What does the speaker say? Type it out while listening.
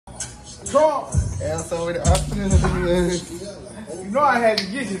Trumph. Yeah, so with the You know I had to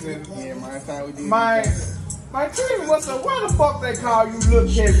get you in. yeah, my time we did. My team, why the fuck they call you Lil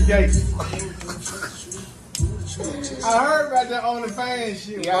Kevin Gates? I heard about that on the fan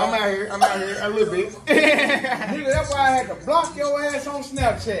shit. Yeah, I'm out here a little bit. Nigga, that's why I had to block your ass on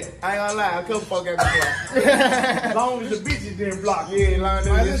Snapchat. I ain't gonna lie, I couldn't fuck everybody. As long as the bitches didn't block you. Yeah, long as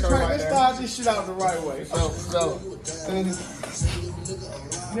Let's start this shit out the right way. So,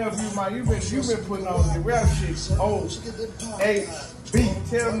 Nephew, you been putting on the rap shit. O-A-B.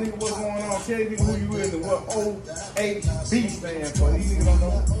 Tell them nigga what's going on. Tell nigga who you is and what O-A-B stand for. These niggas don't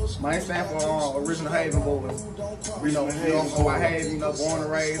know. mine stand for Original Haven Boys. You know, Whitehaven, born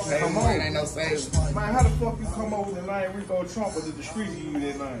and raised. Haven, ain't no saving. Man, how the fuck you come up with the name Ricoo Trumph, or did the streets give you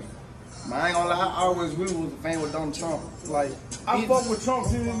that name? Man, I ain't gonna lie, I always really was a fan with Donald Trump. Like, I fuck with Trump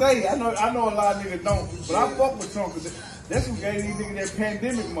to this day. I know a lot of niggas don't, but I fuck with Trump because that's who gave these niggas that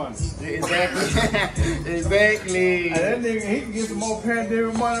pandemic money. Exactly. Exactly. And that nigga, he can get some more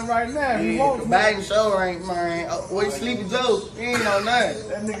pandemic money right now if he Yeah, wants the to. bag show ain't, man. Where Sleepy Joe? He ain't know nothing.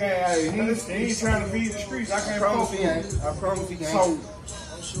 That nigga he ain't trying to feed the streets. I can't promise fuck he with ain't. him. I promise he ain't. So,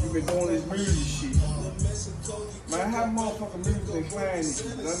 you been doing this music shit. Man, how motherfucking music been playing this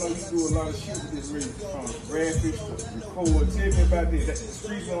shit? I know you do a lot of shit with this music. Graphics, record, tell me about this. The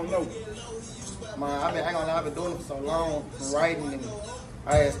streets don't know. Man, I ain't gonna lie, I've been doing it for so long, writing, and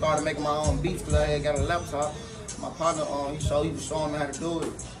I had started making my own beats because I had got a laptop. My partner, he was showing me how to do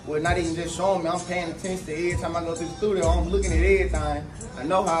it. Well, not even just showing me, I'm paying attention to every time I go to the studio, I'm looking at everything. I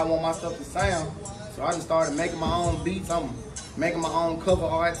know how I want my stuff to sound. So I just started making my own beats, I'm making my own cover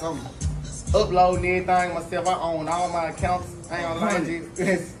art, I'm uploading everything myself. I own all my accounts. I ain't gonna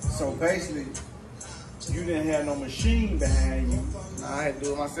lie. So basically, you didn't have no machine behind you. Nah, I had to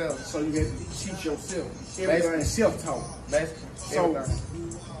do it myself. So you had to teach yourself. Everything self-taught. Basically, so everything.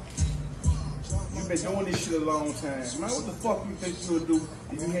 You've been doing this shit a long time. Man, what the fuck you think you would do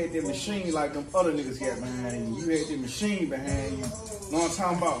if you had that machine like them other niggas got behind you? You had that machine behind you. Know what I'm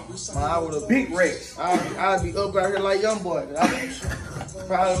talking about? Man, I would have big Rex. I'd be up out here like Youngboy.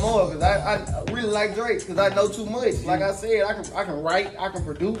 Probably more, because I really like Drake, because I know too much. Like I said, I can write, I can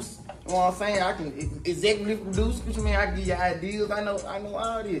produce. You know what I'm saying? I can executive produce. What you mean? I can give you ideas. I know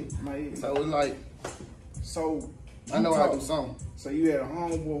all this. So it's like, I know how to do something. So you had a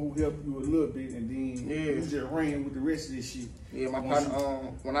homeboy who helped you a little bit, and then you just ran with the rest of this shit. Yeah, my partner.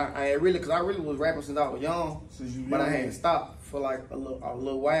 When I really was rapping since I was young, but I had to stop for like a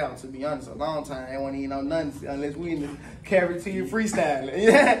little while. To be honest, a long time. I wasn't even know nothing unless we in the cafeteria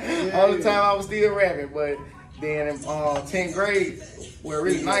freestyling. All the time I was still rapping, but. Then in 10th grade, well,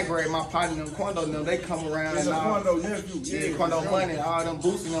 really 9th grade, my partner them Quando them, they come around and Quando Money, all them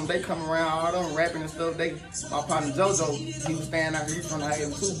boosting them, they come around, all them rapping and stuff. My partner JoJo, he was staying out here, he was from the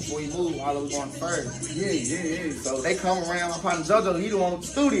AM2 before he moved, all of us going first. Yeah. So they come around, my partner JoJo, he the one with the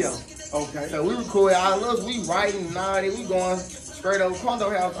studio. Okay. So we record all of us, we writing and all that, we going straight over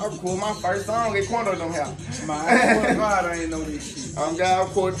Quando house. I recorded my first song at Quando them house. I ain't know this shit. I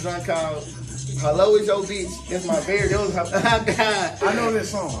recorded a song called Hello is your bitch. That's my very. I know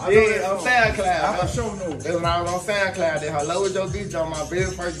this song. On SoundCloud. I sure know. That's when I was on SoundCloud. That Hello is your bitch on my very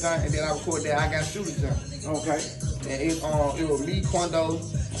first joint, and then I recorded that I Got Shooters joint. Okay. And it was me, Quando,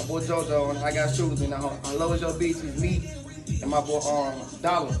 my boy JoJo, and I Got Shooters. And Hello is your bitch is me and my boy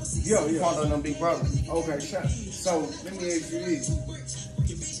Dollar. Yeah. Quando and them big brother. Okay, so let me ask you this: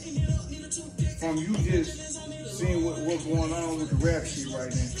 from you just seeing what's going on with the rap shit right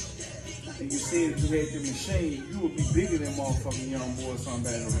now. And you said if you had the machine, you would be bigger than motherfucking Youngboy or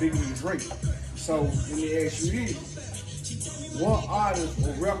somebody, or bigger than Drake. So let me ask you this: what artists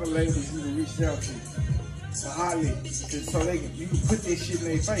or record labels you can reach out to holler, so you can put that shit in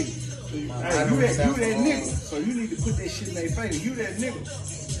their face? You that nigga, so you need to put that shit in their face. You that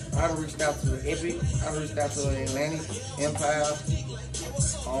nigga. I reached out to Epic. I reached out to Atlantic Empire.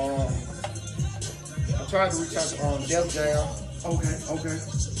 I tried to reach out to Def Jam. Okay.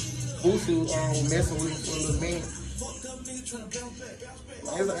 Boosie messing with me for a little minute.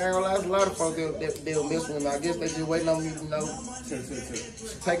 There's a lot of folks they'll mess with me. I guess they just waiting on me, to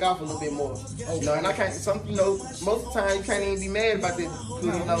take off a little bit more. And I can't. Most of the time you can't even be mad about this.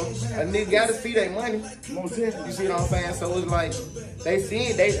 A nigga gotta see their money. You see what I'm saying? So it's like they see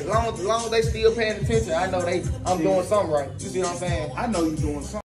it. As long as they still paying attention, I know I'm doing something right. You see what I'm saying? I know you doing something.